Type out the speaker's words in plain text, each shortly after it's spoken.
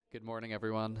Good morning,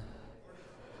 everyone.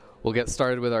 We'll get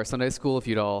started with our Sunday school. If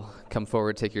you'd all come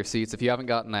forward, take your seats. If you haven't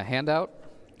gotten a handout,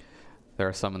 there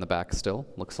are some in the back still,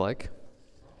 looks like.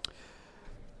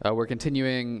 We're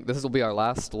continuing. This will be our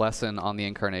last lesson on the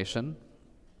Incarnation.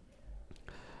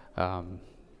 So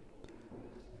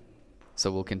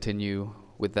we'll continue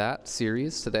with that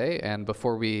series today. And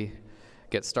before we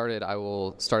get started, I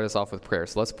will start us off with prayer.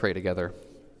 So let's pray together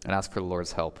and ask for the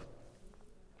Lord's help.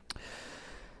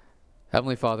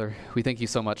 Heavenly Father, we thank you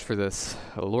so much for this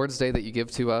Lord's Day that you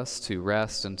give to us to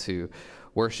rest and to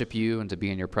worship you and to be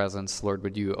in your presence. Lord,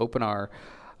 would you open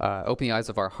the eyes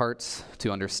of our hearts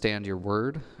to understand your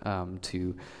word,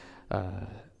 to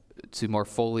more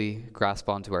fully grasp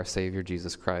onto our Savior,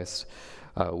 Jesus Christ.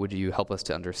 Would you help us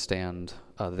to understand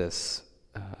this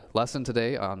lesson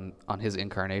today on his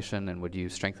incarnation, and would you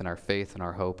strengthen our faith and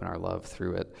our hope and our love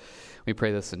through it? We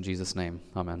pray this in Jesus' name.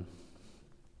 Amen.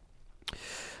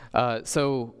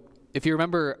 So if you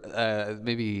remember,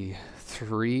 maybe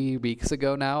 3 weeks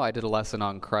ago now, I did a lesson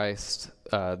on Christ,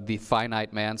 the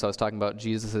finite man. So I was talking about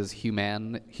Jesus'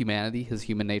 humanity, his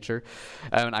human nature.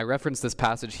 And I referenced this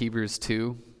passage, Hebrews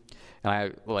 2.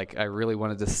 And I really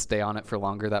wanted to stay on it for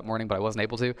longer that morning, but I wasn't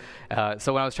able to.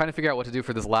 So when I was trying to figure out what to do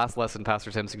for this last lesson,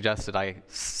 Pastor Tim suggested I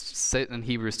sit in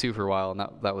Hebrews 2 for a while, and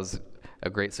that was a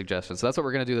great suggestion. So that's what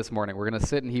we're going to do this morning. We're going to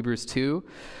sit in Hebrews 2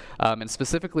 and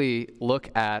specifically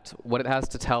look at what it has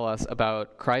to tell us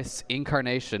about Christ's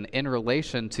incarnation in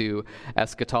relation to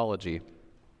eschatology.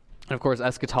 And of course,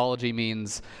 eschatology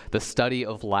means the study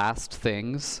of last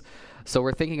things. So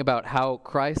we're thinking about how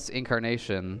Christ's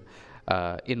incarnation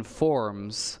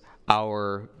informs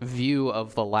our view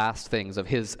of the last things, of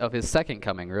his second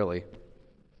coming, really.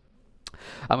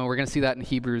 And we're going to see that in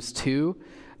Hebrews 2.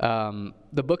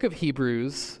 The book of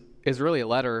Hebrews is really a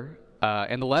letter,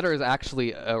 and the letter is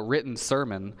actually a written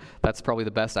sermon. That's probably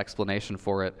the best explanation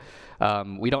for it.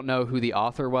 We don't know who the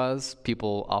author was.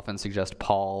 People often suggest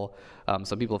Paul.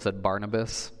 Some people have said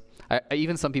Barnabas.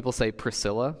 Even some people say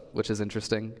Priscilla, which is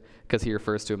interesting because he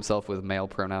refers to himself with male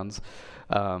pronouns.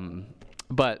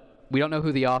 But we don't know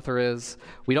who the author is.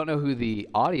 We don't know who the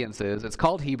audience is. It's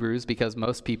called Hebrews because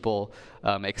most people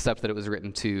accept that it was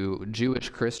written to Jewish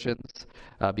Christians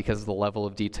because of the level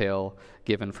of detail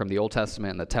given from the Old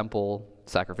Testament and the temple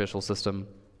sacrificial system.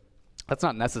 That's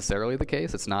not necessarily the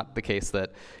case. It's not the case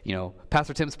that,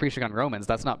 Pastor Tim's preaching on Romans.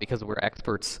 That's not because we're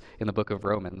experts in the book of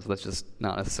Romans. That's just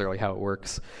not necessarily how it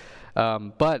works.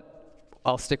 But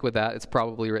I'll stick with that. It's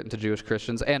probably written to Jewish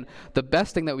Christians. And the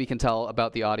best thing that we can tell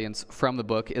about the audience from the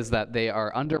book is that they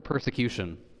are under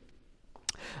persecution.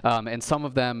 And some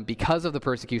of them, because of the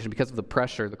persecution, because of the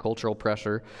pressure, the cultural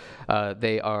pressure,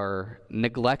 they are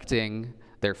neglecting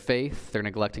their faith. They're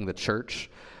neglecting the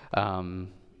church. And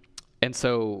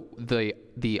so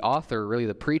the author, really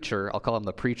the preacher, I'll call him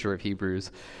the preacher of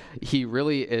Hebrews, he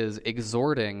really is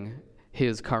exhorting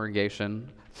his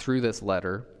congregation through this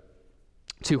letter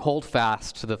to hold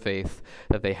fast to the faith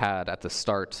that they had at the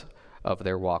start of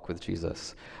their walk with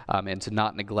Jesus, and to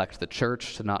not neglect the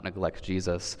church, to not neglect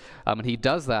Jesus. And he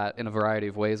does that in a variety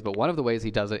of ways, but one of the ways he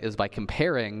does it is by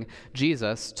comparing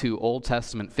Jesus to Old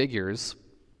Testament figures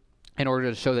in order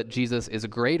to show that Jesus is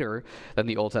greater than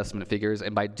the Old Testament figures.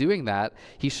 And by doing that,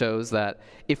 he shows that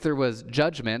if there was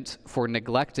judgment for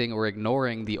neglecting or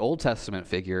ignoring the Old Testament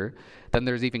figure, then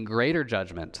there's even greater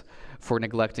judgment for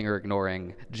neglecting or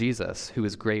ignoring Jesus, who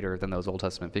is greater than those Old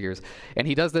Testament figures. And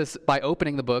he does this by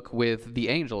opening the book with the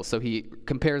angels. So he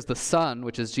compares the Son,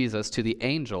 which is Jesus, to the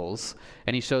angels,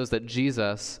 and he shows that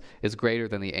Jesus is greater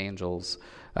than the angels.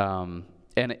 And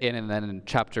then in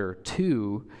chapter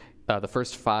 2, the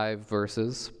first 5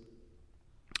 verses,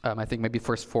 I think maybe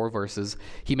first 4 verses,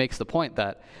 he makes the point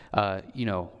that,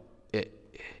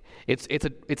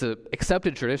 it's a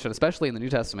accepted tradition, especially in the New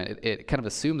Testament. It kind of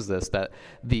assumes this, that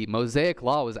the Mosaic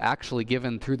law was actually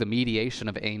given through the mediation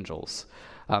of angels.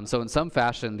 So in some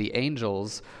fashion, the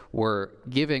angels were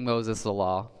giving Moses the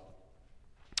law,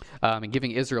 and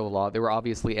giving Israel the law. They were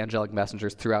obviously angelic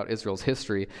messengers throughout Israel's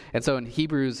history. And so in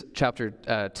Hebrews chapter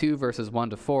 2, verses 1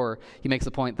 to 4, he makes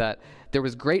the point that there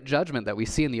was great judgment that we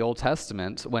see in the Old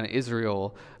Testament when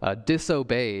Israel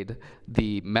disobeyed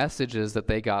the messages that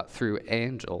they got through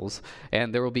angels.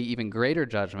 And there will be even greater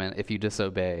judgment if you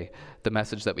disobey the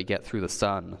message that we get through the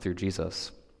Son, through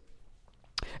Jesus.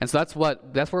 And so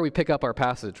that's where we pick up our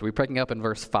passage. We're picking up in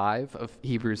verse 5 of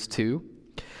Hebrews 2.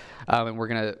 And we're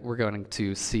going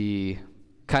to see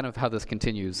kind of how this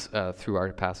continues through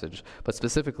our passage, but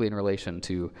specifically in relation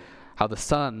to how the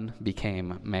Son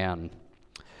became man.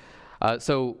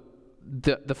 So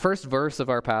the first verse of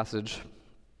our passage,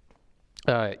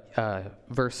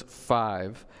 verse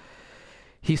 5,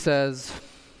 he says,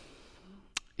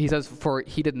 He says, for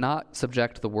he did not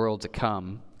subject the world to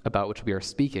come, about which we are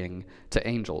speaking, to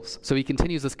angels. So he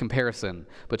continues this comparison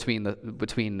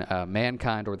between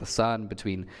mankind or the Son,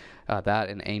 between that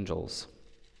and angels.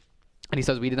 And he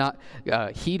says, he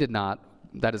did not,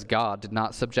 that is God, did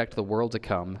not subject the world to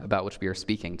come, about which we are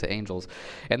speaking, to angels.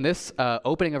 And this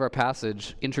opening of our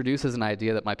passage introduces an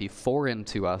idea that might be foreign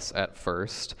to us at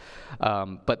first,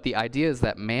 but the idea is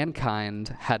that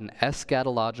mankind had an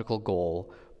eschatological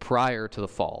goal prior to the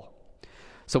fall.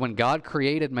 So when God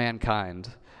created mankind,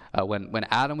 when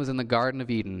Adam was in the Garden of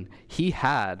Eden, he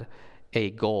had a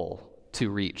goal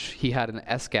to reach. He had an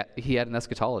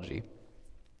eschatology.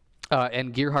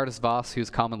 And Gerhardus Voss, who's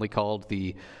commonly called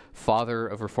the father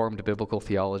of Reformed biblical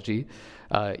theology,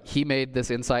 he made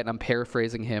this insight, and I'm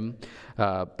paraphrasing him,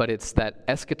 but it's that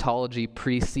eschatology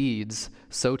precedes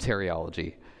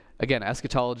soteriology. Again,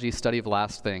 eschatology, study of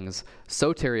last things.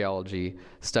 Soteriology,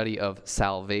 study of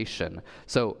salvation.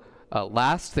 So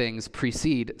last things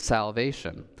precede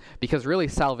salvation, because really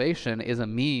salvation is a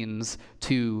means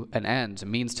to an end, a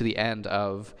means to the end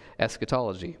of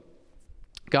eschatology.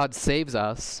 God saves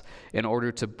us in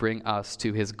order to bring us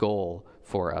to his goal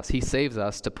for us. He saves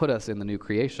us to put us in the new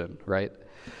creation, right?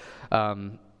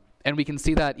 And we can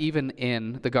see that even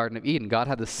in the Garden of Eden. God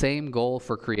had the same goal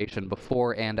for creation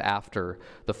before and after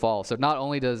the fall. So not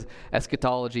only does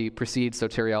eschatology precede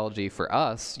soteriology for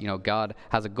us, God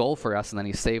has a goal for us and then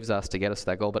he saves us to get us to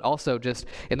that goal, but also just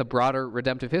in the broader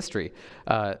redemptive history,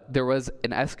 there was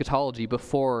an eschatology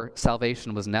before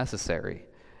salvation was necessary.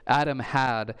 Adam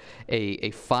had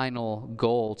a final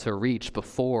goal to reach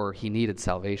before he needed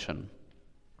salvation.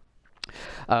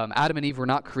 Adam and Eve were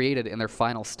not created in their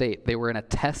final state. They were in a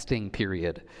testing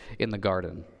period in the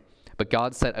garden. But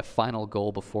God set a final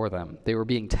goal before them. They were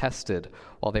being tested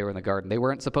while they were in the garden. They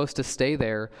weren't supposed to stay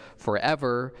there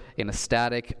forever in a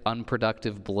static,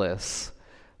 unproductive bliss.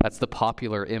 That's the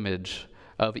popular image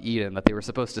of Eden, that they were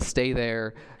supposed to stay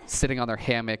there, sitting on their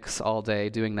hammocks all day,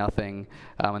 doing nothing,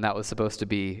 and that was supposed to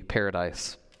be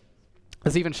paradise.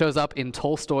 This even shows up in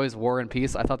Tolstoy's War and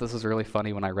Peace. I thought this was really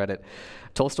funny when I read it.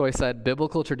 Tolstoy said,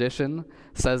 biblical tradition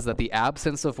says that the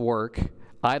absence of work,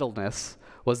 idleness,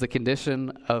 was the condition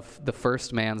of the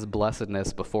first man's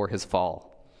blessedness before his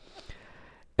fall.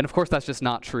 And of course, that's just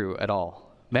not true at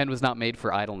all. Man was not made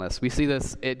for idleness. We see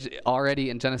this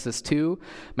already in Genesis 2.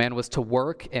 Man was to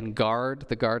work and guard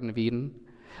the Garden of Eden.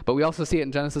 But we also see it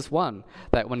in Genesis 1,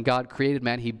 that when God created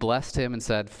man, he blessed him and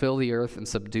said, fill the earth and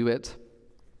subdue it.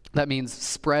 That means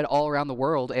spread all around the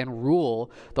world and rule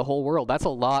the whole world. That's a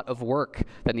lot of work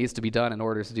that needs to be done in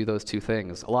order to do those two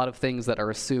things. A lot of things that are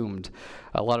assumed,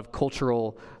 a lot of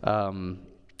cultural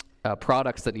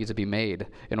products that need to be made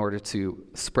in order to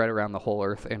spread around the whole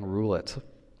earth and rule it.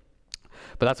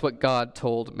 But that's what God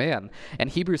told man. And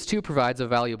Hebrews 2 provides a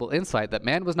valuable insight that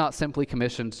man was not simply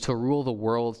commissioned to rule the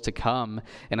world to come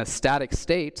in a static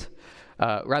state.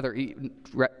 Rather,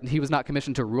 he was not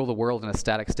commissioned to rule the world in a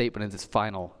static state, but in its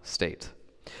final state.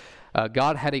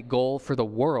 God had a goal for the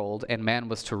world, and man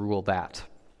was to rule that.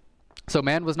 So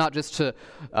man was not just to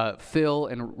fill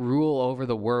and rule over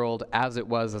the world as it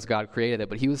was as God created it,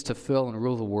 but he was to fill and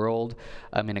rule the world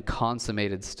in a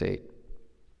consummated state.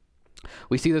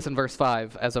 We see this in verse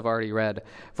 5, as I've already read.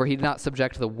 For he did not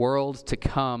subject the world to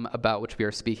come about which we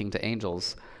are speaking to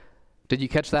angels. Did you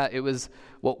catch that? It was,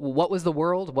 what was the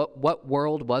world? What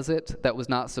world was it that was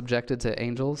not subjected to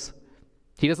angels?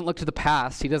 He doesn't look to the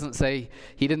past. He doesn't say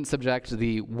he didn't subject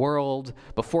the world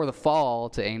before the fall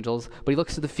to angels, but he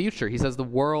looks to the future. He says the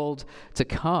world to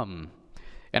come.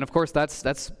 And of course,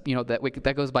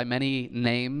 that goes by many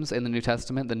names in the New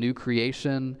Testament: the new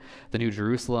creation, the new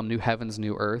Jerusalem, new heavens,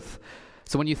 new earth.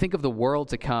 So when you think of the world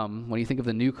to come, when you think of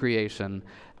the new creation,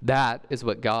 that is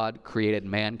what God created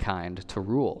mankind to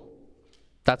rule.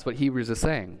 That's what Hebrews is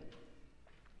saying.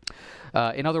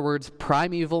 In other words,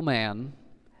 primeval man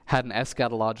had an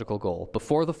eschatological goal.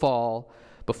 Before the fall,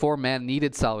 before man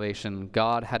needed salvation,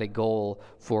 God had a goal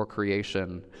for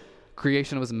creation.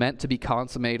 Creation was meant to be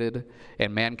consummated,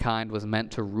 and mankind was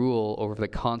meant to rule over the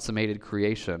consummated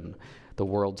creation, the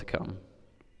world to come.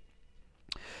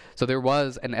 So there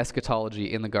was an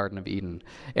eschatology in the Garden of Eden.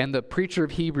 And the preacher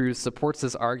of Hebrews supports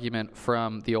this argument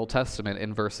from the Old Testament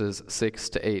in verses 6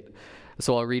 to 8.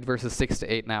 So I'll read verses 6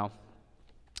 to 8 now.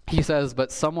 He says,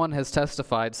 "But someone has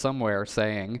testified somewhere,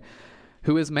 saying,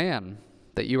 'Who is man,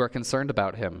 that you are concerned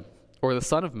about him? Or the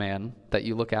Son of Man, that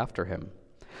you look after him?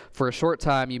 For a short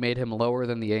time you made him lower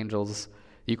than the angels.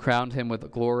 You crowned him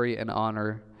with glory and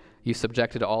honor. You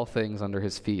subjected all things under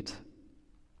his feet.'"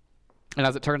 And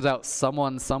as it turns out,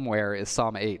 someone somewhere is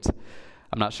Psalm 8.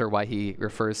 I'm not sure why he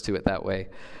refers to it that way.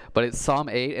 But it's Psalm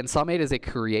 8, and Psalm 8 is a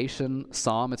creation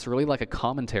psalm. It's really like a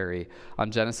commentary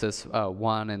on Genesis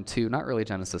 1 and 2, not really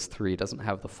Genesis 3. It doesn't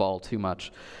have the fall too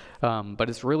much. But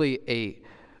it's really a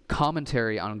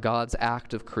commentary on God's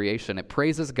act of creation. It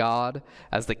praises God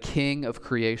as the king of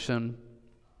creation,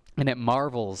 and it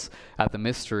marvels at the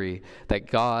mystery that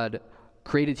God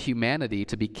created humanity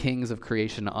to be kings of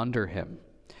creation under him.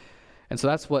 And so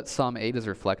that's what Psalm 8 is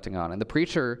reflecting on. And the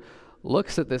preacher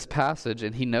looks at this passage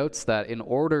and he notes that in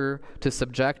order to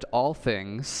subject all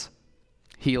things,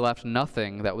 he left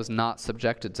nothing that was not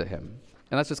subjected to him.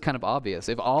 And that's just kind of obvious.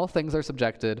 If all things are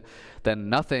subjected, then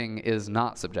nothing is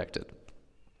not subjected.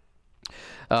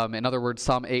 In other words,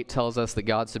 Psalm 8 tells us that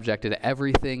God subjected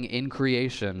everything in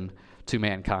creation to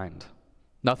mankind.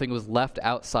 Nothing was left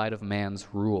outside of man's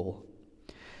rule.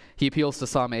 He appeals to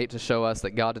Psalm 8 to show us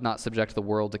that God did not subject the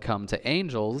world to come to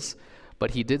angels,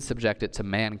 but he did subject it to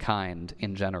mankind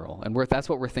in general. And that's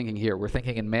what we're thinking here. We're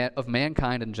thinking of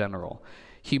mankind in general.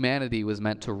 Humanity was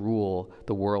meant to rule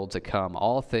the world to come.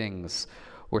 All things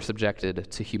were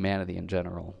subjected to humanity in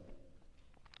general.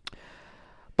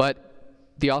 But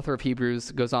the author of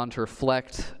Hebrews goes on to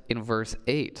reflect in verse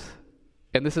 8.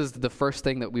 And this is the first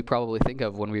thing that we probably think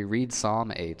of when we read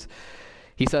Psalm 8.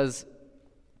 He says,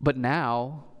 "But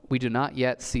now we do not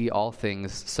yet see all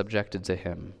things subjected to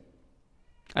him."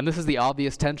 And this is the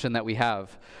obvious tension that we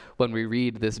have when we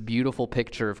read this beautiful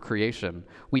picture of creation.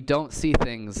 We don't see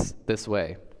things this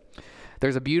way.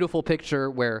 There's a beautiful picture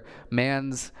where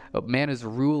man is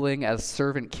ruling as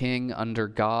servant king under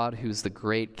God, who's the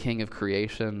great king of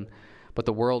creation, but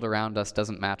the world around us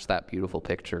doesn't match that beautiful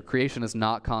picture. Creation is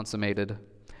not consummated.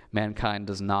 Mankind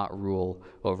does not rule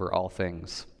over all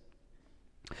things.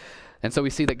 And so we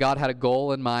see that God had a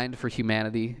goal in mind for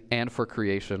humanity and for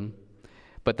creation,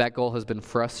 but that goal has been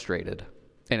frustrated,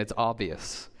 and it's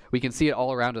obvious. We can see it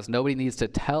all around us. Nobody needs to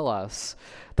tell us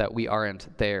that we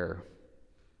aren't there.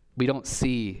 We don't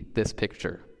see this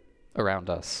picture around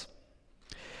us.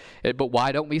 But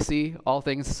why don't we see all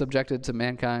things subjected to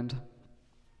mankind?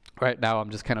 Right now I'm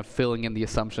just kind of filling in the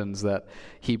assumptions that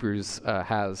Hebrews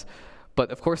has. But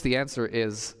of course the answer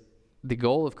is the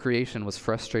goal of creation was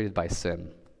frustrated by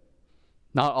sin.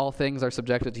 Not all things are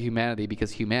subjected to humanity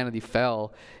because humanity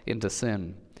fell into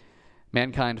sin.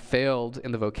 Mankind failed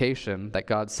in the vocation that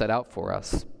God set out for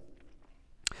us.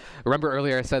 Remember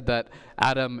earlier I said that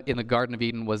Adam in the Garden of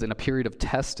Eden was in a period of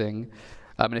testing,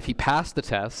 and if he passed the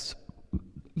test,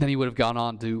 then he would have gone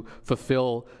on to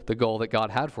fulfill the goal that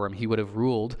God had for him. He would have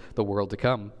ruled the world to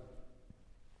come.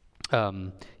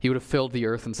 He would have filled the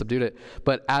earth and subdued it.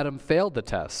 But Adam failed the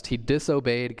test. He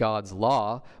disobeyed God's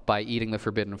law by eating the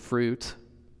forbidden fruit.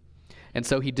 And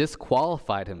so he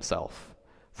disqualified himself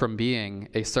from being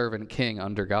a servant king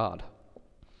under God.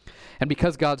 And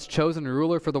because God's chosen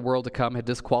ruler for the world to come had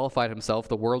disqualified himself,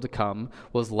 the world to come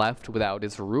was left without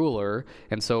its ruler,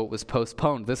 and so it was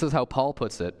postponed. This is how Paul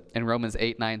puts it in Romans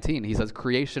 8:19. He says,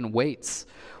 "Creation waits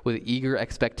with eager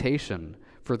expectation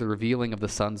for the revealing of the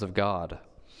sons of God."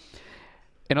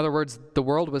 In other words, the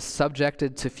world was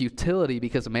subjected to futility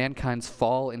because mankind's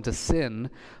fall into sin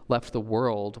left the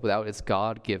world without its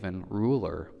God-given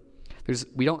ruler.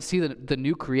 We don't see the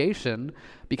new creation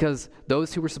because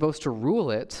those who were supposed to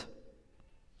rule it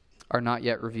are not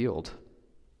yet revealed.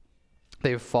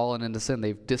 They've fallen into sin.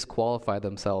 They've disqualified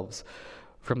themselves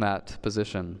from that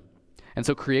position. And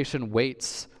so creation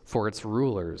waits for its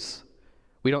rulers.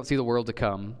 We don't see the world to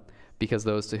come because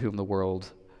those to whom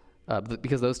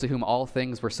all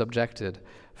things were subjected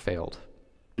failed.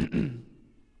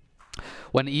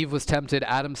 When Eve was tempted,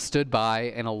 Adam stood by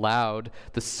and allowed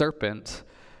the serpent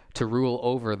to rule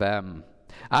over them.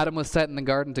 Adam was set in the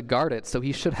garden to guard it, so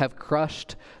he should have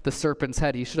crushed the serpent's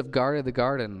head. He should have guarded the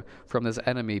garden from his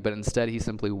enemy, but instead he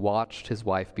simply watched his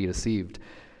wife be deceived.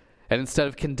 And instead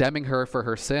of condemning her for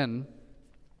her sin,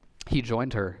 he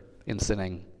joined her in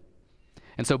sinning.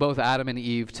 And so both Adam and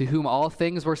Eve, to whom all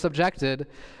things were subjected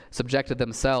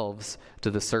themselves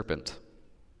to the serpent.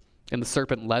 And the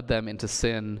serpent led them into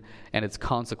sin and its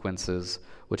consequences,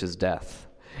 which is death.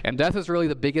 And death is really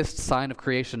the biggest sign of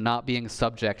creation not being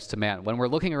subject to man. When we're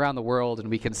looking around the world and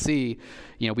we can see,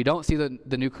 we don't see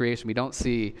the new creation, we don't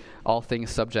see all things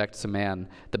subject to man.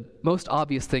 The most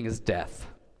obvious thing is death.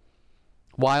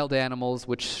 Wild animals,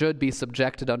 which should be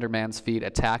subjected under man's feet,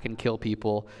 attack and kill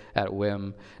people at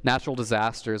whim. Natural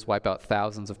disasters wipe out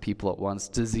thousands of people at once.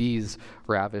 Disease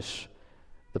ravish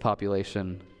the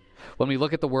population. When we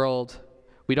look at the world,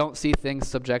 we don't see things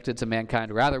subjected to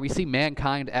mankind. Rather, we see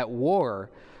mankind at war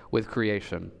with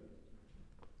creation.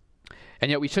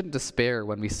 And yet we shouldn't despair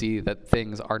when we see that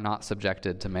things are not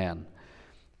subjected to man.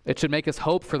 It should make us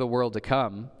hope for the world to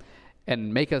come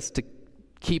and make us to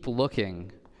keep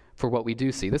looking for what we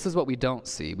do see. This is what we don't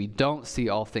see. We don't see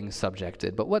all things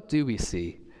subjected. But what do we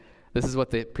see? This is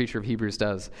what the preacher of Hebrews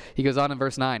does. He goes on in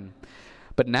verse 9.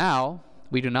 But now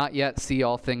we do not yet see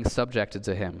all things subjected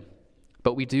to him.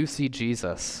 But we do see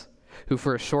Jesus, who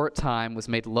for a short time was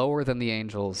made lower than the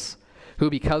angels, who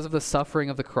because of the suffering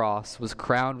of the cross was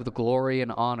crowned with glory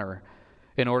and honor,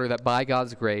 in order that by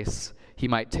God's grace he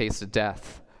might taste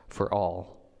death for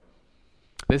all.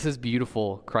 This is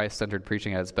beautiful Christ-centered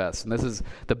preaching at its best. And this is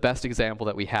the best example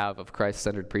that we have of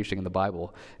Christ-centered preaching in the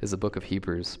Bible, is the book of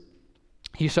Hebrews.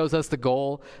 He shows us the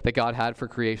goal that God had for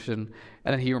creation,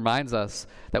 and then he reminds us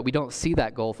that we don't see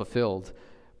that goal fulfilled,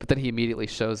 but then he immediately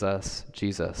shows us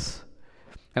Jesus.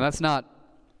 And that's not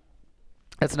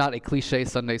a cliche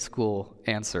Sunday school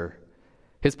answer.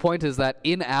 His point is that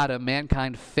in Adam,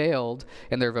 mankind failed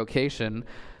in their vocation,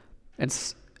 and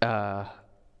so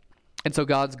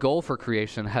God's goal for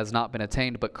creation has not been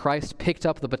attained, but Christ picked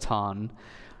up the baton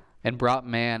and brought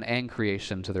man and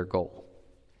creation to their goal.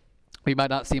 We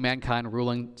might not see mankind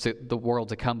ruling the world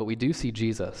to come, but we do see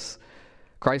Jesus.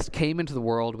 Christ came into the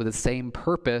world with the same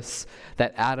purpose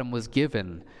that Adam was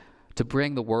given, to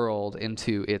bring the world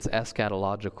into its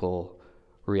eschatological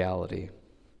reality.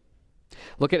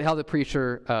 Look at how the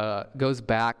preacher goes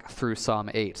back through Psalm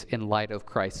 8 in light of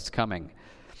Christ's coming.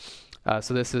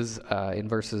 So this is in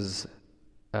verses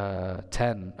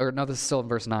 10, or no, this is still in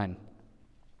verse 9.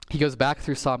 He goes back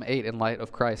through Psalm 8 in light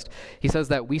of Christ. He says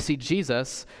that we see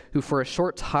Jesus, who for a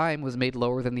short time was made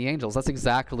lower than the angels. That's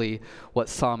exactly what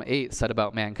Psalm 8 said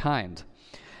about mankind.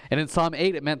 And in Psalm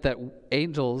 8, it meant that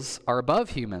angels are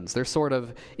above humans. They're sort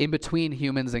of in between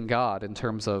humans and God in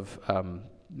terms of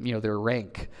their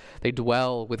rank. They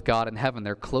dwell with God in heaven.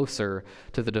 They're closer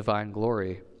to the divine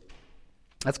glory.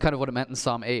 That's kind of what it meant in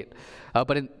Psalm 8.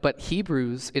 But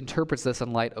Hebrews interprets this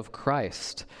in light of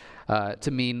Christ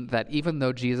to mean that even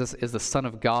though Jesus is the Son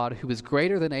of God, who is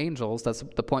greater than angels, that's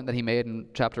the point that he made in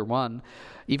chapter 1,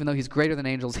 even though he's greater than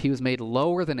angels, he was made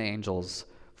lower than angels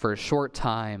for a short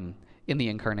time in the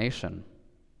Incarnation.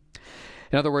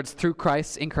 In other words, through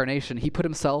Christ's incarnation, he put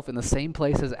himself in the same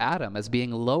place as Adam, as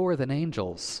being lower than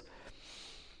angels.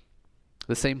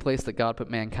 The same place that God put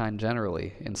mankind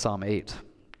generally in Psalm 8.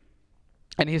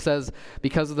 And he says,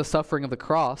 because of the suffering of the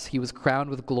cross, he was crowned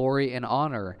with glory and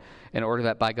honor, in order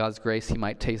that by God's grace he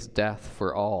might taste death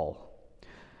for all.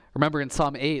 Remember, in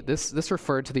Psalm 8, this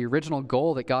referred to the original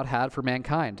goal that God had for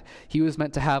mankind. He was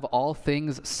meant to have all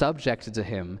things subjected to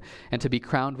him and to be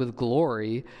crowned with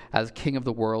glory as king of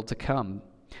the world to come.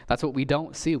 That's what we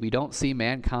don't see. We don't see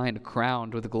mankind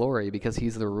crowned with glory because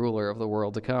he's the ruler of the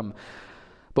world to come.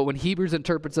 But when Hebrews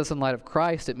interprets this in light of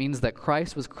Christ, it means that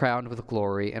Christ was crowned with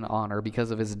glory and honor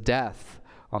because of his death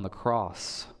on the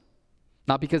cross.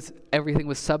 Not because everything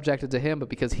was subjected to him, but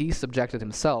because he subjected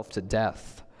himself to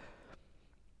death.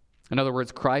 In other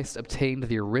words, Christ obtained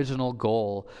the original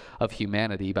goal of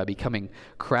humanity by becoming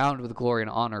crowned with glory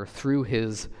and honor through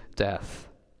his death.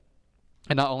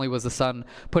 And not only was the Son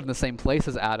put in the same place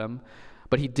as Adam,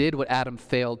 but he did what Adam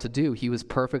failed to do. He was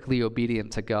perfectly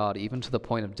obedient to God, even to the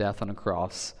point of death on a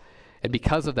cross. And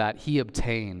because of that, he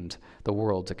obtained the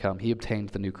world to come. He obtained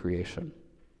the new creation.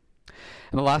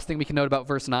 And the last thing we can note about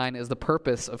verse 9 is the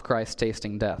purpose of Christ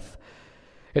tasting death.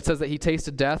 It says that he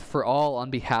tasted death for all on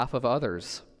behalf of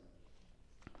others.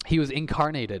 He was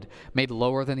incarnated, made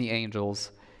lower than the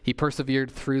angels. He persevered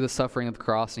through the suffering of the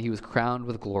cross, and he was crowned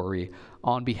with glory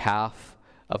on behalf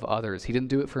of others. He didn't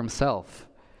do it for himself.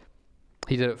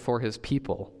 He did it for his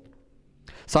people.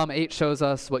 Psalm 8 shows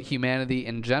us what humanity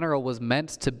in general was meant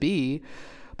to be,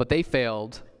 but they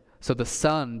failed, so the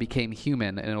Son became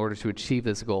human in order to achieve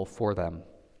this goal for them.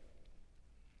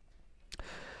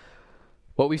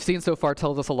 What we've seen so far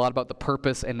tells us a lot about the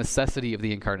purpose and necessity of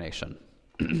the Incarnation.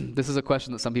 This is a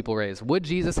question that some people raise. Would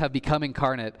Jesus have become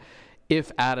incarnate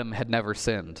if Adam had never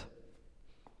sinned?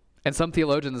 And some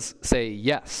theologians say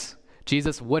yes.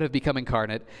 Jesus would have become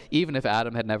incarnate even if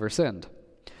Adam had never sinned.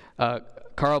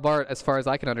 Karl Barth, as far as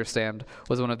I can understand,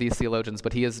 was one of these theologians,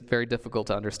 but he is very difficult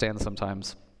to understand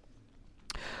sometimes.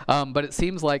 But it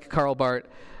seems like Karl Barth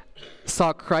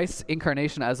saw Christ's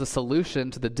incarnation as a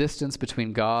solution to the distance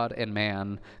between God and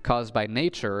man caused by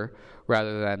nature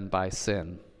rather than by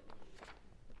sin.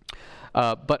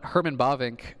 But Herman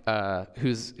Bavinck,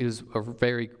 who's a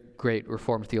very great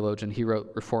Reformed theologian, he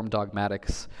wrote Reformed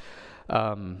Dogmatics.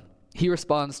 He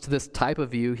responds to this type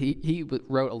of view. He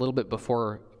wrote a little bit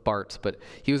before Barth, but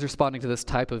he was responding to this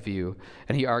type of view,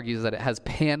 and he argues that it has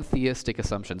pantheistic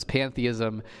assumptions.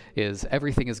 Pantheism is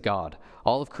everything is God.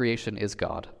 All of creation is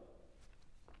God.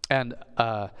 And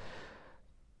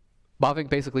Bavinck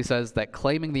basically says that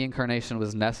claiming the incarnation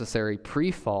was necessary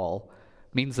pre-fall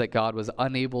means that God was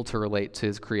unable to relate to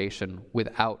his creation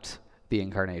without the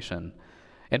incarnation,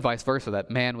 and vice versa,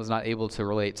 that man was not able to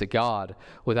relate to God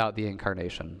without the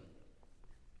incarnation.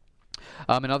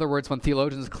 In other words, when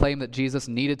theologians claim that Jesus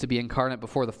needed to be incarnate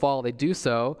before the fall, they do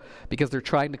so because they're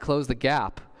trying to close the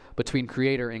gap between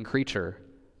creator and creature.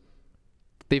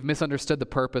 They've misunderstood the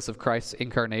purpose of Christ's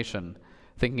incarnation,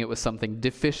 thinking it was something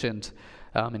deficient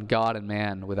in God and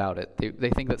man without it. They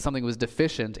think that something was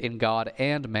deficient in God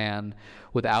and man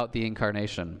without the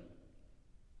incarnation.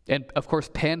 And of course,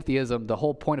 pantheism, the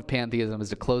whole point of pantheism is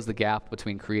to close the gap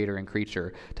between creator and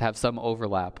creature, to have some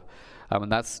overlap.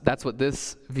 And that's what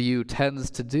this view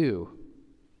tends to do.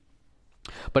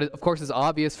 But it, of course, is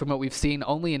obvious from what we've seen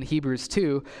only in Hebrews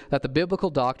 2 that the biblical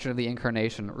doctrine of the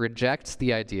incarnation rejects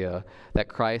the idea that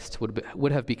Christ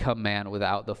would have become man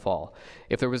without the fall.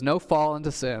 If there was no fall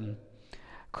into sin,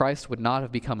 Christ would not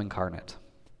have become incarnate.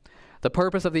 The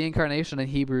purpose of the incarnation in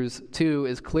Hebrews 2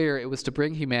 is clear. It was to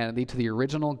bring humanity to the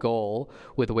original goal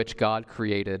with which God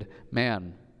created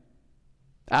man.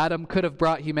 Adam could have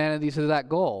brought humanity to that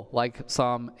goal, like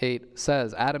Psalm 8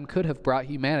 says. Adam could have brought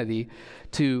humanity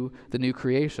to the new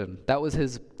creation. That was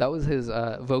his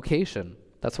vocation.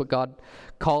 That's what God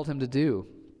called him to do,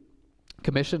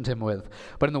 commissioned him with.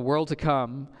 But in the world to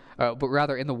come,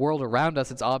 in the world around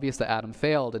us, it's obvious that Adam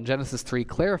failed, and Genesis 3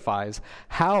 clarifies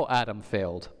how Adam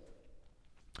failed.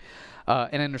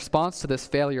 And in response to this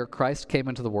failure, Christ came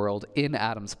into the world in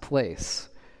Adam's place.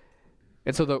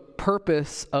 And so the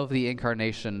purpose of the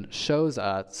incarnation shows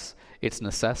us its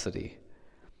necessity.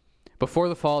 Before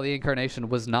the fall, the incarnation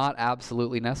was not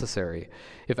absolutely necessary.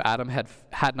 If Adam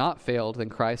had not failed, then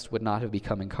Christ would not have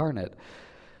become incarnate.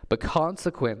 But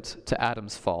consequent to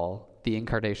Adam's fall, the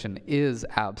incarnation is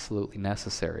absolutely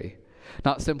necessary.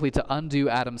 Not simply to undo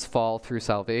Adam's fall through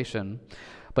salvation,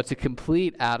 but to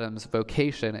complete Adam's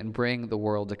vocation and bring the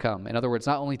world to come. In other words,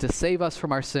 not only to save us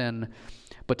from our sin,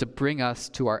 but to bring us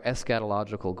to our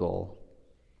eschatological goal.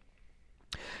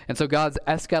 And so God's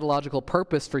eschatological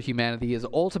purpose for humanity is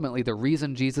ultimately the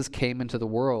reason Jesus came into the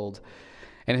world,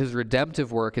 and his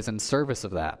redemptive work is in service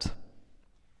of that.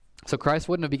 So Christ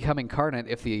wouldn't have become incarnate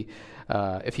if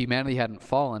humanity hadn't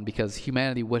fallen, because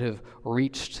humanity would have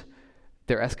reached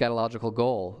their eschatological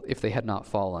goal if they had not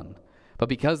fallen. But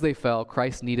because they fell,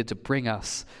 Christ needed to bring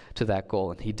us to that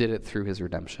goal, and he did it through his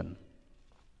redemption.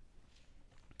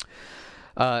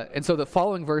 And so the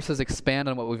following verses expand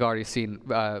on what we've already seen.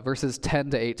 Verses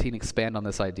 10 to 18 expand on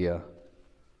this idea.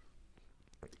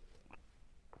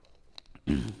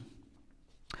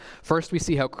 First, we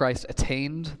see how Christ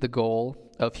attained the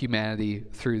goal of humanity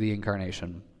through the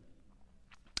incarnation.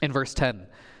 In verse 10,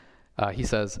 he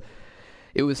says,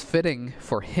 "It was fitting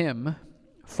for him,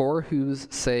 for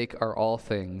whose sake are all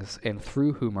things, and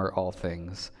through whom are all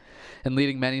things, and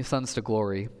leading many sons to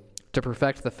glory, to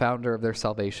perfect the founder of their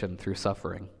salvation through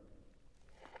suffering."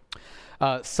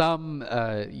 Some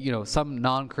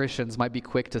non-Christians might be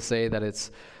quick to say that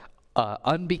it's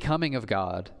unbecoming of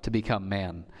God to become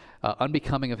man,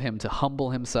 unbecoming of him to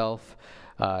humble himself,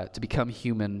 to become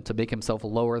human, to make himself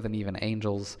lower than even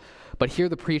angels. But here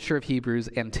the preacher of Hebrews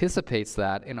anticipates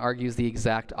that and argues the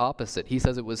exact opposite. He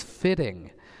says it was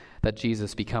fitting that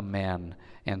Jesus become man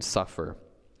and suffer.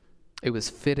 It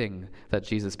was fitting that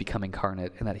Jesus become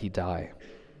incarnate and that he die.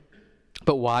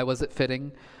 But why was it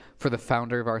fitting for the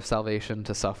founder of our salvation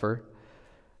to suffer?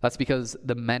 That's because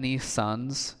the many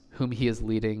sons whom he is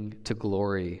leading to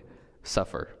glory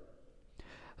suffer.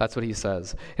 That's what he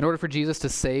says. In order for Jesus to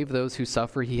save those who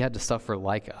suffer, he had to suffer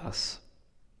like us.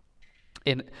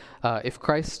 If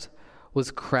Christ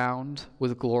was crowned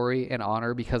with glory and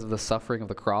honor because of the suffering of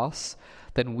the cross,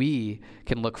 then we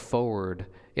can look forward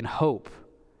in hope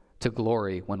to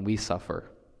glory when we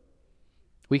suffer.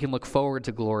 We can look forward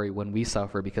to glory when we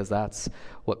suffer because that's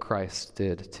what Christ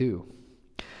did too.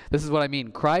 This is what I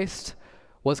mean. Christ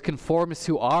was conformed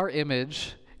to our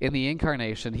image in the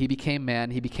incarnation. He became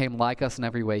man. He became like us in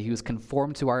every way. He was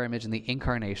conformed to our image in the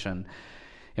incarnation,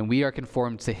 and we are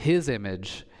conformed to his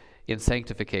image in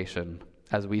sanctification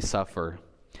as we suffer,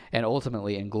 and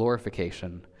ultimately in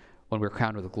glorification when we're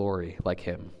crowned with glory like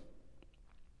him.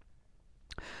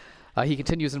 He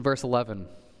continues in verse 11,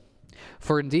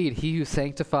 "For indeed he who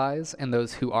sanctifies and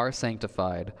those who are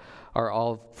sanctified are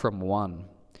all from one.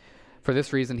 For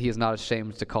this reason he is not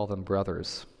ashamed to call them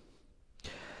brothers."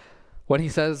 When he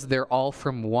says they're all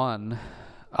from one,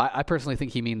 I personally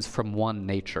think he means from one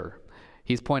nature.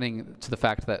 He's pointing to the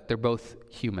fact that they're both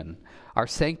human. Our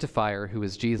sanctifier, who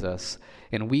is Jesus,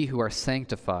 and we who are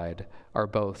sanctified are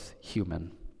both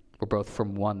human. We're both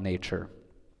from one nature.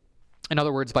 In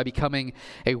other words, by becoming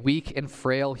a weak and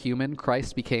frail human,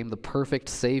 Christ became the perfect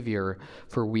Savior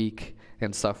for weak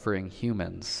and suffering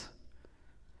humans.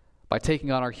 By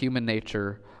taking on our human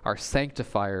nature, our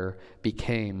sanctifier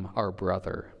became our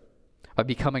brother. By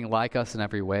becoming like us in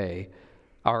every way,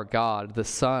 our God, the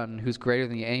Son, who's greater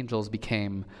than the angels,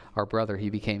 became our brother. He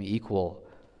became equal.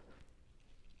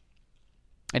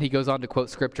 And he goes on to quote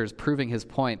scriptures proving his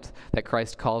point that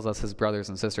Christ calls us his brothers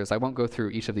and sisters. I won't go through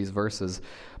each of these verses,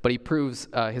 but he proves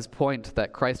his point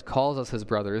that Christ calls us his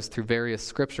brothers through various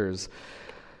scriptures.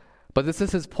 But this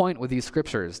is his point with these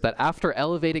scriptures, that after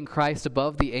elevating Christ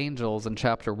above the angels in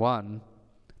chapter 1,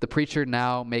 the preacher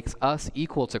now makes us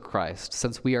equal to Christ,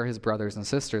 since we are his brothers and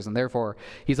sisters, and therefore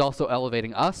he's also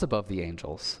elevating us above the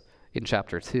angels in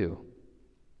chapter 2.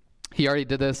 He already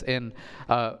did this in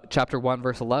chapter 1,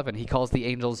 verse 11. He calls the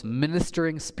angels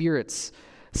ministering spirits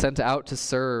sent out to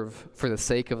serve for the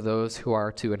sake of those who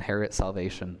are to inherit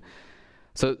salvation.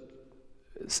 So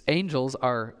angels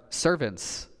are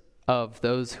servants of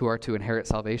those who are to inherit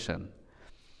salvation.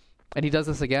 And he does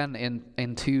this again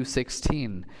in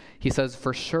 2:16. He says,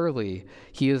 "For surely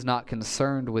he is not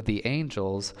concerned with the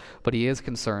angels, but he is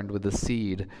concerned with the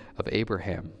seed of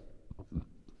Abraham."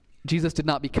 Jesus did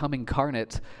not become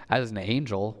incarnate as an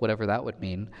angel, whatever that would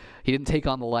mean. He didn't take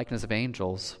on the likeness of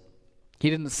angels. He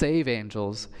didn't save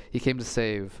angels. He came to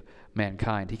save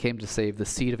mankind. He came to save the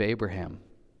seed of Abraham,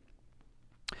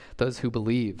 those who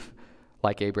believe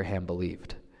like Abraham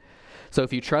believed. So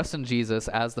if you trust in Jesus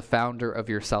as the founder of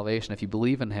your salvation, if you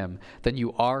believe in him, then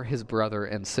you are his brother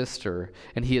and sister,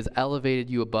 and he has elevated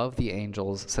you above the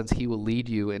angels, since he will lead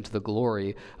you into the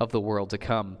glory of the world to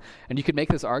come. And you could make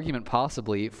this argument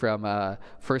possibly from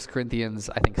 1 Corinthians,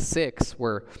 6,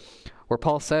 where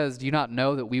Paul says, "Do you not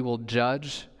know that we will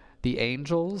judge the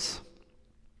angels?"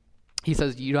 He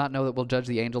says, "Do you not know that we'll judge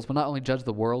the angels? We'll not only judge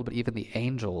the world, but even the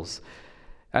angels."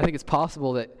 I think it's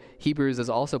possible that Hebrews is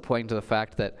also pointing to the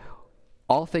fact that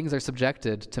all things are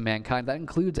subjected to mankind. That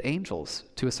includes angels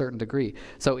to a certain degree.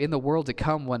 So in the world to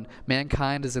come, when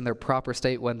mankind is in their proper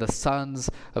state, when the sons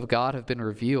of God have been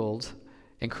revealed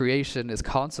and creation is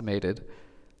consummated,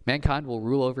 mankind will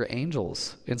rule over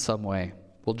angels in some way,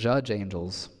 will judge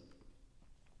angels.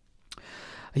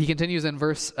 He continues in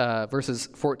verses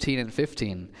 14 and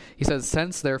 15. He says,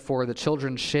 "Since therefore the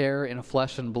children share in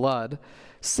flesh and blood,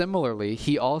 similarly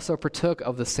he also partook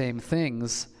of the same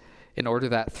things, in order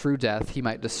that through death he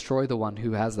might destroy the one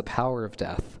who has the power of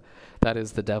death, that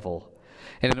is, the devil,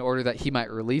 and in order that he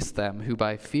might release them who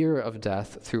by fear of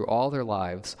death through all their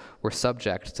lives were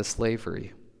subject to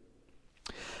slavery."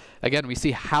 Again, we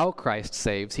see how Christ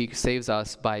saves. He saves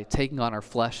us by taking on our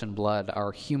flesh and blood,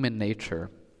 our human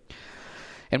nature.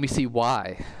 And we see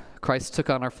why. Christ took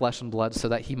on our flesh and blood so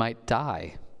that he might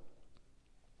die.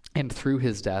 And through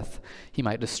his death, he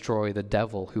might destroy the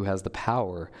devil who has the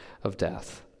power of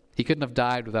death. He couldn't have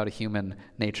died without a human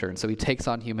nature, and so he takes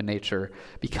on human nature,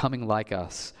 becoming like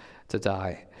us, to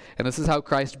die. And this is how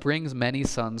Christ brings many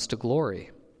sons to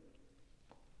glory.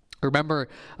 Remember,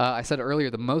 I said earlier,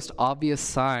 the most obvious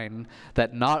sign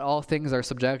that not all things are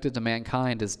subjected to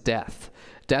mankind is death.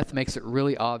 Death makes it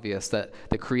really obvious that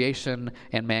the creation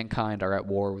and mankind are at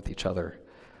war with each other.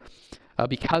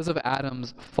 Because of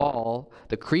Adam's fall,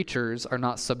 the creatures are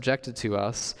not subjected to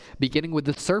us, beginning with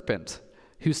the serpent,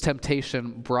 whose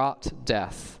temptation brought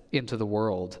death into the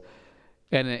world,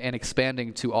 and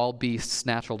expanding to all beasts,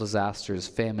 natural disasters,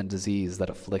 famine, disease that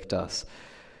afflict us.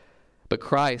 But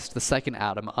Christ, the second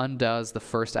Adam, undoes the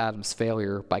first Adam's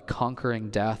failure by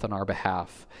conquering death on our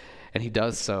behalf, and he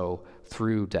does so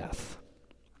through death.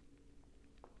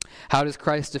 How does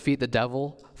Christ defeat the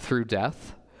devil? Through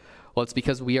death? Well, it's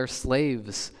because we are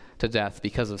slaves to death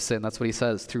because of sin. That's what he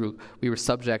says. We were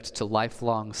subject to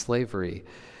lifelong slavery.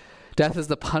 Death is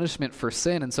the punishment for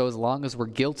sin, and so as long as we're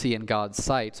guilty in God's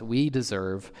sight, we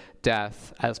deserve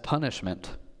death as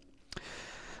punishment.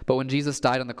 But when Jesus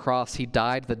died on the cross, he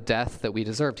died the death that we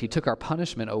deserved. He took our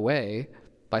punishment away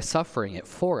by suffering it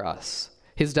for us.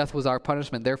 His death was our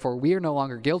punishment. Therefore, we are no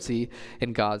longer guilty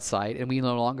in God's sight, and we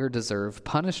no longer deserve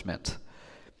punishment.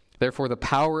 Therefore, the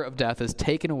power of death is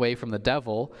taken away from the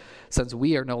devil. Since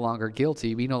we are no longer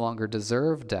guilty, we no longer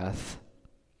deserve death.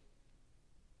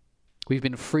 We've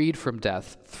been freed from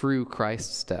death through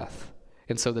Christ's death,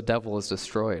 and so the devil is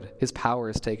destroyed. His power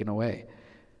is taken away.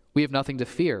 We have nothing to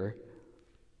fear.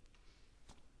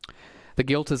 The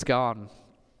guilt is gone,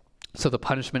 so the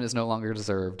punishment is no longer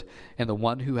deserved, and the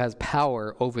one who has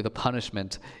power over the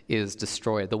punishment is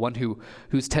destroyed. The one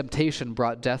whose temptation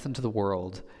brought death into the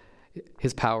world,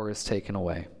 his power is taken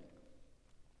away.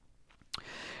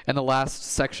 And the last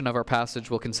section of our passage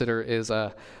we'll consider is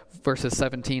verses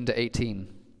 17 to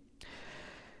 18.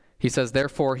 He says,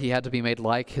 therefore he had to be made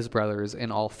like his brothers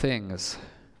in all things,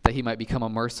 that he might become a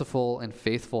merciful and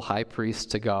faithful high priest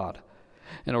to God,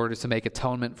 in order to make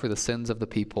atonement for the sins of the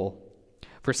people.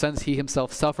 For since he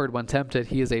himself suffered when tempted,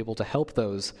 he is able to help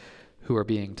those who are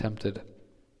being tempted.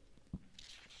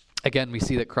 Again, we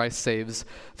see that Christ saves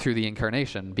through the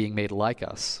incarnation, being made like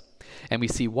us. And we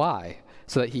see why,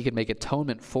 so that he can make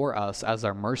atonement for us as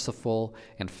our merciful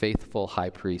and faithful high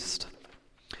priest.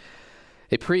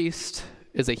 A priest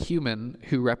is a human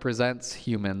who represents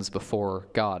humans before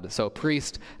God. So a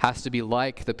priest has to be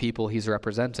like the people he's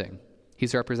representing.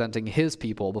 He's representing his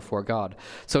people before God.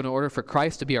 So in order for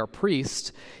Christ to be our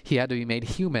priest, he had to be made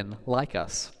human like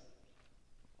us.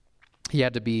 He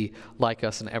had to be like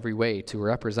us in every way to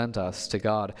represent us to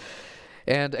God.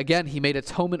 And again, he made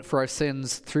atonement for our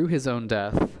sins through his own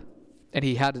death, and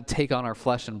he had to take on our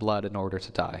flesh and blood in order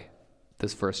to die.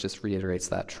 This verse just reiterates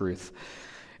that truth.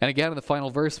 And again, in the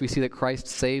final verse, we see that Christ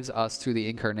saves us through the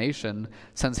incarnation,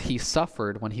 since he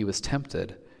suffered when he was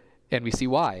tempted. And we see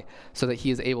why, so that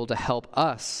he is able to help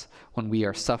us when we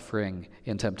are suffering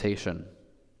in temptation.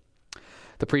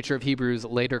 The preacher of Hebrews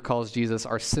later calls Jesus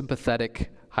our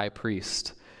sympathetic high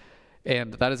priest.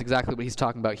 And that is exactly what he's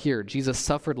talking about here. Jesus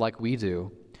suffered like we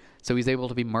do, so he's able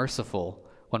to be merciful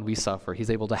when we suffer. He's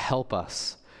able to help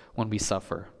us when we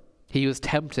suffer. He was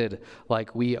tempted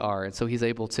like we are, and so he's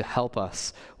able to help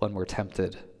us when we're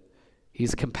tempted.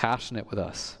 He's compassionate with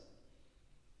us.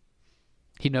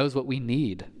 He knows what we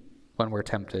need when we're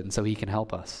tempted, and so he can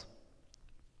help us.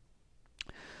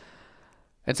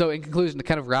 And so in conclusion, to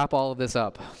kind of wrap all of this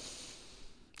up,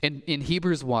 in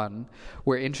Hebrews 1,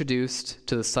 we're introduced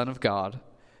to the Son of God,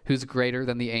 who's greater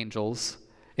than the angels,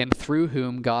 and through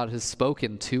whom God has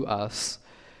spoken to us.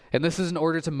 And this is in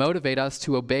order to motivate us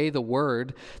to obey the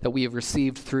word that we have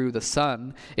received through the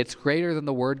Son. It's greater than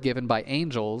the word given by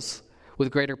angels,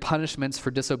 with greater punishments for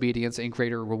disobedience and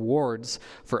greater rewards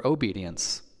for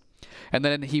obedience. And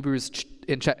then in Hebrews,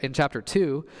 in chapter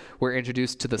 2, we're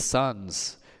introduced to the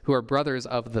sons, who are brothers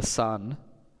of the Son.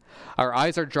 Our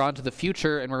eyes are drawn to the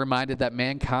future, and we're reminded that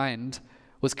mankind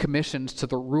was commissioned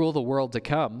to rule the world to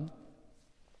come.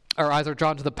 Our eyes are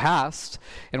drawn to the past,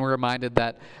 and we're reminded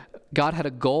that God had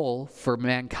a goal for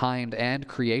mankind and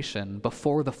creation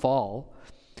before the fall.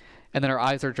 And then our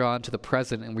eyes are drawn to the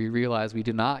present, and we realize we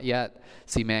do not yet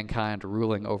see mankind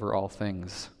ruling over all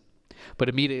things. But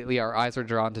immediately our eyes are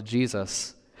drawn to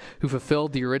Jesus, who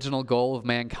fulfilled the original goal of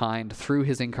mankind through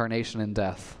his incarnation and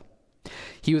death.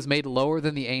 He was made lower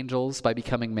than the angels by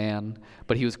becoming man,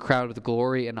 but he was crowned with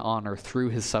glory and honor through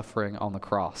his suffering on the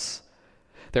cross.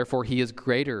 Therefore, he is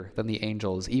greater than the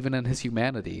angels, even in his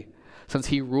humanity, since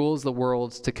he rules the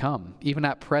worlds to come. Even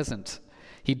at present,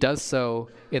 he does so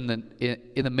in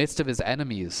the midst of his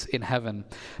enemies in heaven.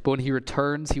 But when he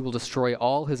returns, he will destroy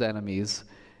all his enemies,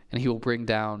 and he will bring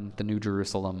down the New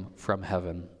Jerusalem from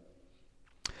heaven.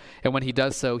 And when he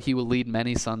does so, he will lead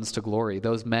many sons to glory,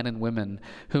 those men and women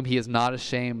whom he is not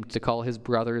ashamed to call his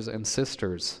brothers and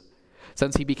sisters,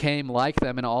 since he became like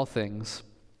them in all things,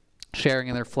 sharing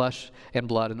in their flesh and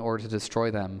blood in order to destroy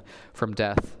them from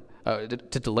death,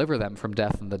 to deliver them from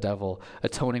death and the devil,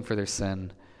 atoning for their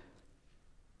sin.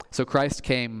 So Christ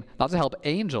came not to help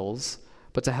angels,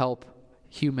 but to help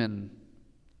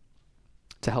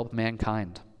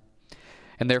mankind.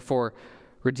 And therefore,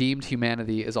 redeemed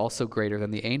humanity is also greater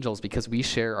than the angels, because we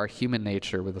share our human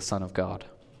nature with the Son of God.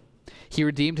 He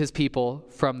redeemed his people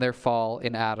from their fall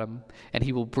in Adam, and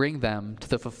he will bring them to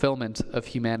the fulfillment of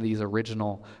humanity's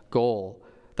original goal.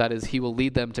 That is, he will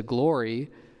lead them to glory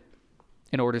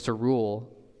in order to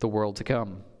rule the world to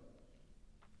come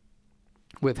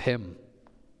with him.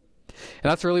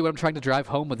 And that's really what I'm trying to drive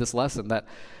home with this lesson, that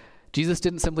Jesus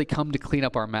didn't simply come to clean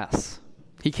up our mess.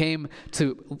 He came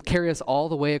to carry us all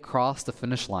the way across the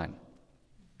finish line.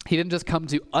 He didn't just come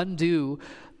to undo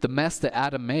the mess that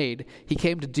Adam made. He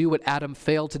came to do what Adam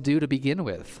failed to do to begin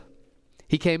with.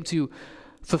 He came to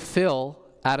fulfill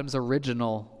Adam's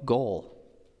original goal.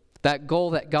 That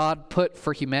goal that God put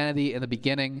for humanity in the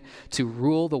beginning, to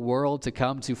rule the world to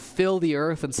come, to fill the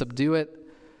earth and subdue it,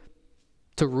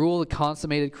 to rule the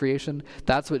consummated creation.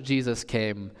 That's what Jesus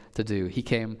came to do. He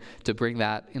came to bring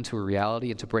that into a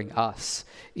reality and to bring us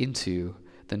into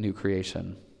the new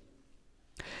creation.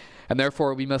 And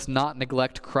therefore, we must not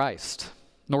neglect Christ,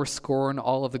 nor scorn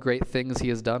all of the great things he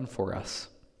has done for us.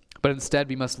 But instead,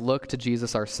 we must look to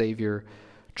Jesus, our Savior,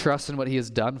 trust in what he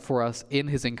has done for us in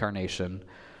his incarnation,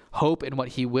 hope in what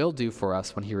he will do for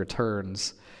us when he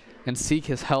returns, and seek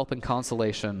his help and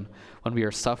consolation when we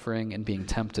are suffering and being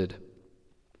tempted.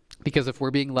 Because if we're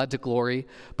being led to glory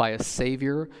by a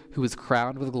Savior who is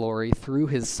crowned with glory through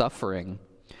his suffering,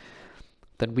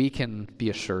 then we can be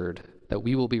assured that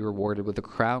we will be rewarded with a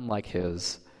crown like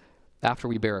his after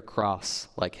we bear a cross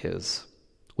like his.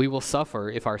 We will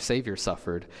suffer if our Savior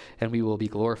suffered, and we will be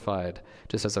glorified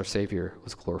just as our Savior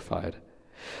was glorified.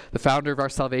 The founder of our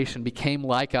salvation became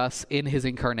like us in his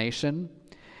incarnation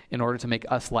in order to make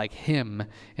us like him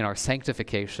in our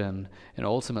sanctification and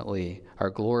ultimately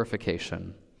our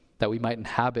glorification, that we might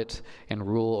inhabit and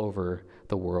rule over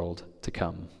the world to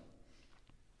come.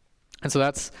 And so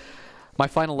that's my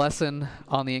final lesson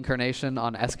on the incarnation,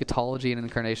 on eschatology and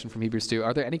incarnation from Hebrews 2.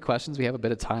 Are there any questions? We have a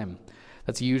bit of time.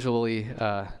 That's usually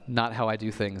not how I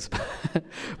do things,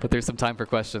 but there's some time for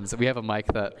questions. We have a mic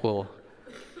that we'll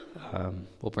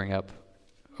bring up.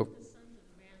 Oh. The sons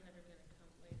of man that are going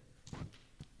to come later.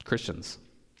 Christians.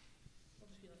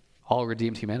 All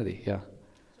redeemed humanity, yeah.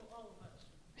 So all of us.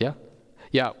 Yeah.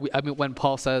 Yeah, when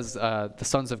Paul says the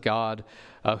sons of God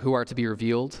who are to be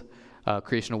revealed,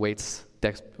 creation awaits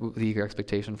the eager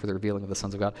expectation for the revealing of the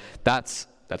sons of God. That's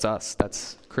us.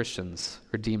 That's Christians,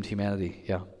 redeemed humanity,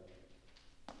 yeah.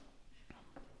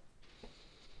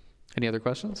 Any other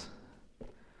questions?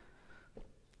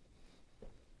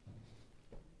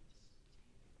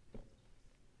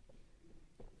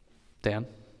 Dan?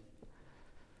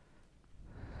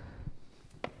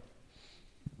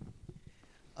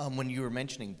 When you were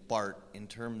mentioning Bart in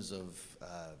terms of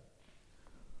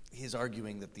his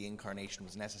arguing that the incarnation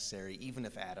was necessary even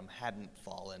if Adam hadn't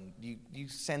fallen, do you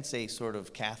sense a sort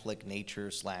of Catholic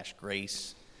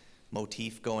nature/grace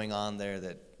motif going on there,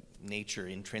 that nature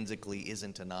intrinsically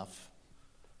isn't enough?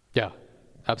 Yeah,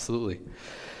 absolutely.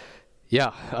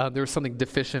 Yeah, there was something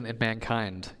deficient in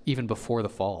mankind even before the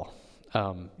fall.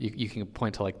 You can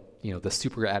point to the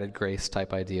super added grace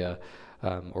type idea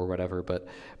or whatever, but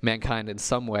mankind in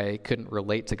some way couldn't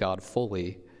relate to God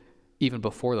fully even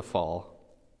before the fall.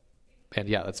 And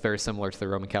yeah, that's very similar to the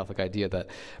Roman Catholic idea that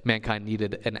mankind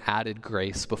needed an added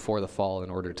grace before the fall in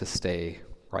order to stay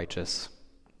righteous.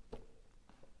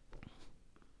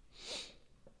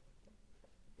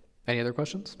 Any other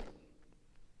questions?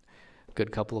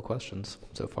 Good couple of questions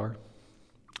so far.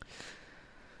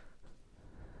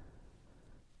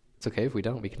 It's okay if we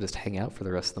don't. We can just hang out for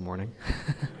the rest of the morning.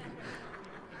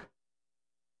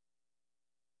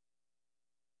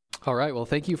 All right. Well,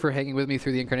 thank you for hanging with me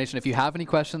through the incarnation. If you have any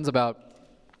questions about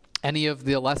any of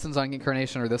the lessons on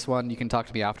incarnation or this one, you can talk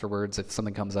to me afterwards if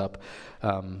something comes up.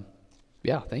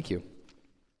 Thank you.